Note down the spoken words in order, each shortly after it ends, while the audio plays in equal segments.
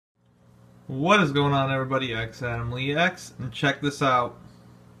What is going on, everybody? xAdamLeex, and check this out.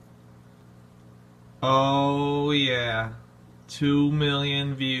 Oh yeah, 2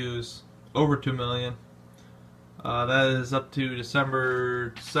 million views, over 2 million. That is up to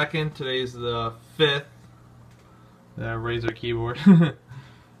December 2nd. Today's the 5th. Razer keyboard.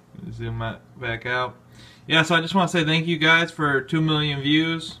 Zoom that back out. Yeah, so I just want to say thank you guys for 2 million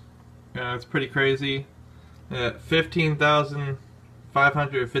views. It's pretty crazy.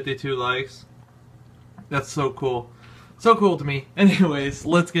 15,552 likes. That's so cool. So cool to me. Anyways,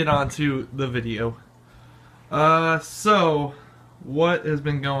 let's get on to the video. So what has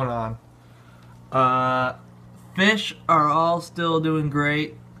been going on? Fish are all still doing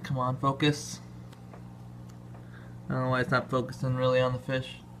great. Come on, focus. I don't know why it's not focusing really on the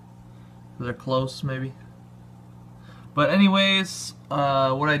fish. They're close, maybe. But anyways,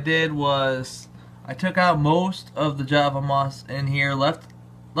 what I did was I took out most of the Java moss in here, left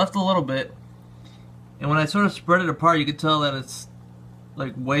a little bit, and when I sort of spread it apart, you could tell that it's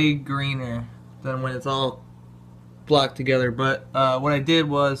like way greener than when it's all blocked together. But what I did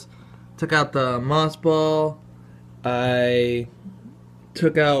was took out the moss ball. I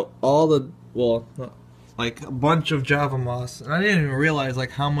took out all the, well, like a bunch of Java moss, and I didn't even realize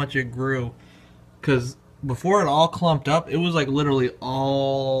like how much it grew, because before it all clumped up, it was like literally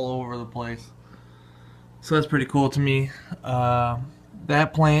all over the place. So that's pretty cool to me.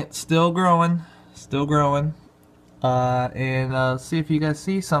 That plant still growing, and see if you guys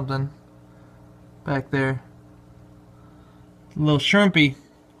see something back there. A little shrimpy.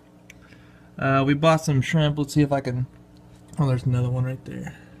 We bought some shrimp. Let's see if I can. Oh, there's another one right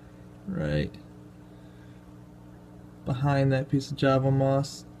there, right behind that piece of Java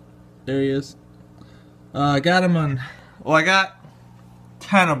moss. There he is. I got him on. Well, I got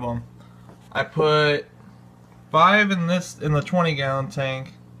 10 of them. I put 5 in the 20-gallon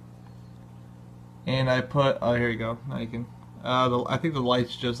tank, and I put. Oh, here you go. Now you can. I think the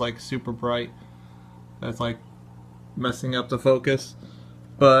light's just like super bright. That's like messing up the focus.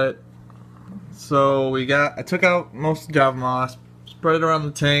 But so I took out most of the Java moss, spread it around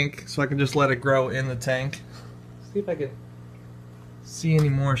the tank so I can just let it grow in the tank. See if I can see any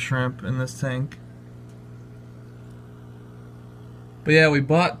more shrimp in this tank. But yeah, we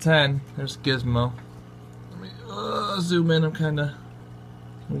bought 10. There's Gizmo. Let me zoom in. I'm kind of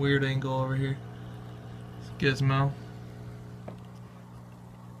a weird angle over here. It's Gizmo.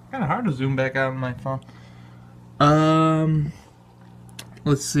 Kind of hard to zoom back out on my phone.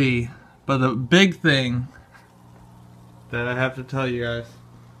 Let's see. But the big thing that I have to tell you guys.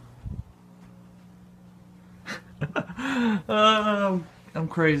 I'm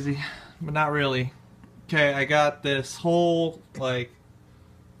crazy, but not really. Okay, I got this whole like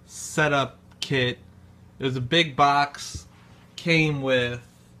setup kit. It was a big box. Came with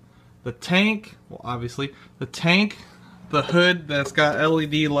the tank, well obviously, the tank, the hood that's got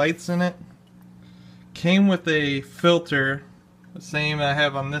LED lights in it. Came with a filter, the same I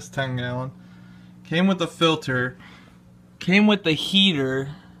have on this 10-gallon. Came with a filter. Came with the heater.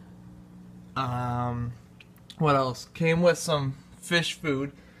 What else? Came with some fish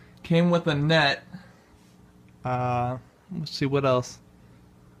food. Came with a net. Let's see what else.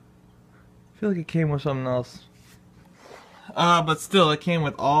 I feel like it came with something else. But still, it came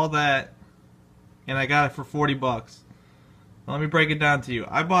with all that, and I got it for 40 bucks. Now, let me break it down to you.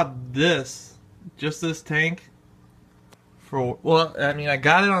 I bought this, just this tank, for, well, I mean, I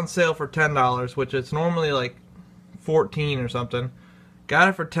got it on sale for $10, which it's normally like 14 or something. Got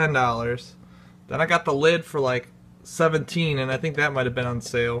it for $10. Then I got the lid for like 17, and I think that might have been on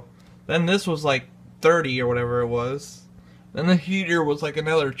sale. Then this was like 30 or whatever it was. Then the heater was like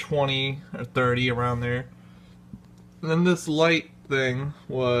another 20 or 30 around there. And then this light thing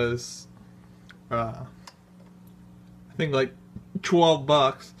was I think like 12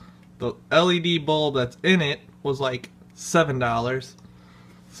 bucks. The LED bulb that's in it was like $7.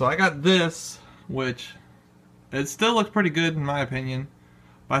 So I got this, which it still looks pretty good in my opinion,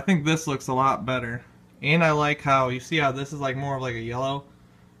 but I think this looks a lot better. And I like how, you see how this is like more of like a yellow,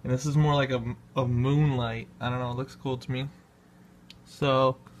 and this is more like a moonlight. I don't know, it looks cool to me.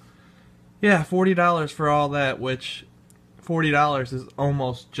 So yeah, $40 for all that, which $40 is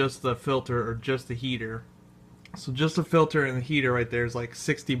almost just the filter or just the heater. So just the filter and the heater right there is like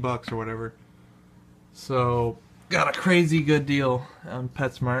 60 bucks or whatever. So got a crazy good deal on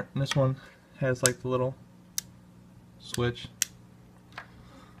PetSmart. And this one has like the little switch.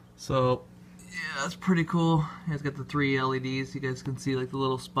 So yeah, that's pretty cool. It's got the 3 LEDs. You guys can see like the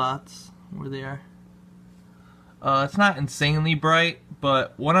little spots where they are. It's not insanely bright,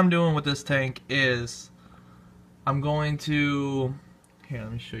 but what I'm doing with this tank is I'm going to Here,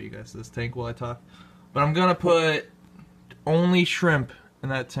 let me show you guys this tank while I talk. But I'm gonna put only shrimp in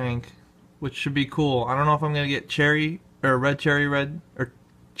that tank, which should be cool. I don't know if I'm gonna get cherry or cherry red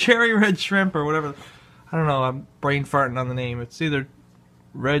shrimp or whatever. I don't know. I'm brain farting on the name. It's either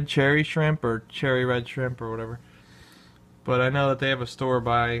red cherry shrimp or cherry red shrimp or whatever. But I know that they have a store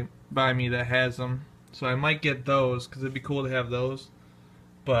by me that has them, so I might get those because it'd be cool to have those.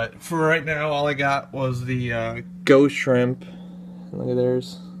 But for right now, all I got was the ghost shrimp. Look at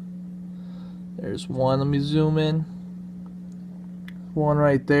there's one. Let me zoom in. One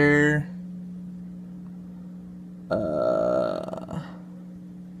right there.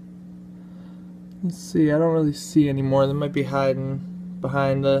 Let's see. I don't really see any more. They might be hiding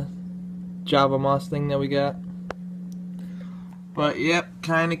behind the Java moss thing that we got. But yep,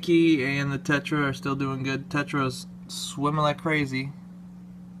 kinda key and the Tetra are still doing good. Tetra's swimming like crazy.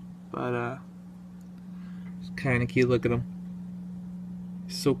 But it's kinda key. Look at him.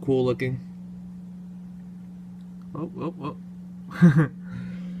 He's so cool looking. Oh.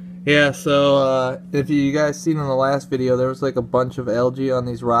 Yeah, so if you guys seen in the last video, there was like a bunch of algae on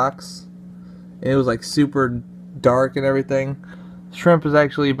these rocks. And it was like super dark and everything. Shrimp has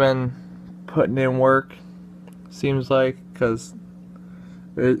actually been putting in work, seems like, because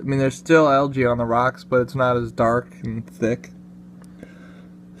I mean there's still algae on the rocks, but it's not as dark and thick.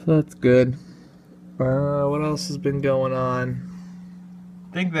 So that's good. What else has been going on?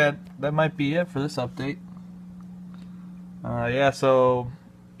 I think that might be it for this update. Yeah, so,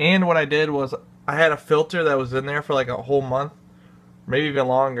 and what I did was I had a filter that was in there for like a whole month, maybe even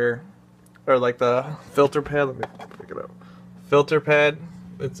longer, or like the filter pad. Let me pick it up. Filter pad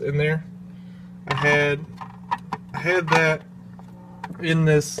that's in there. I had that in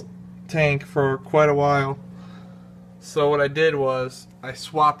this tank for quite a while. So what I did was I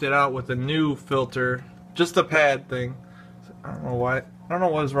swapped it out with a new filter, just a pad thing. I don't know why. I don't know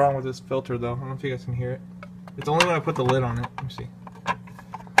what is wrong with this filter though. I don't know if you guys can hear it. It's only when I put the lid on it. Let me see.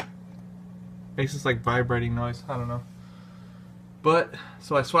 Makes this like vibrating noise. I don't know. But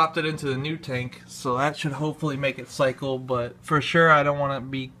so I swapped it into the new tank, so that should hopefully make it cycle. But for sure, I don't want to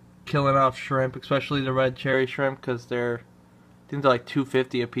be killing off shrimp, especially the red cherry shrimp, because I think they're like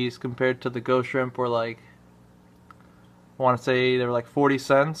 $2.50 a piece compared to the ghost shrimp, were like, I want to say they were like 40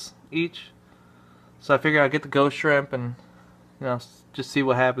 cents each. So I figured I'd get the ghost shrimp and, you know, just see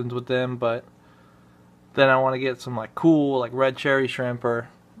what happens with them. But then I want to get some like cool like red cherry shrimp, or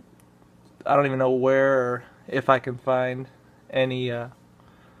I don't even know where or if I can find any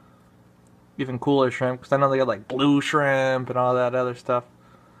even cooler shrimp, because I know they got like blue shrimp and all that other stuff.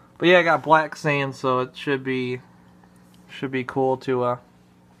 But yeah, I got black sand, so it should be cool to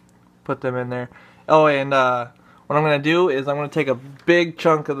put them in there. Oh, and what I'm gonna do is I'm gonna take a big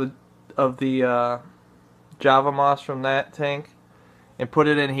chunk of the Java moss from that tank and put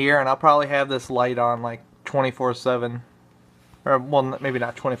it in here, and I'll probably have this light on like 24/7, or well, maybe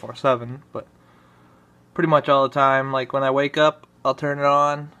not 24/7, but pretty much all the time. Like when I wake up, I'll turn it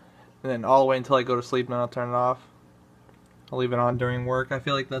on, and then all the way until I go to sleep, and then I'll turn it off. I'll leave it on during work. I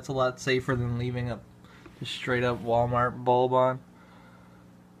feel like that's a lot safer than leaving a just straight up Walmart bulb on.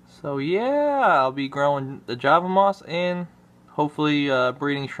 So yeah, I'll be growing the Java moss and hopefully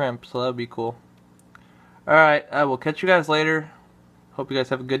breeding shrimp, so that'll be cool. Alright, I will catch you guys later. Hope you guys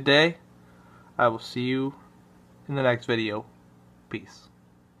have a good day. I will see you in the next video. Peace.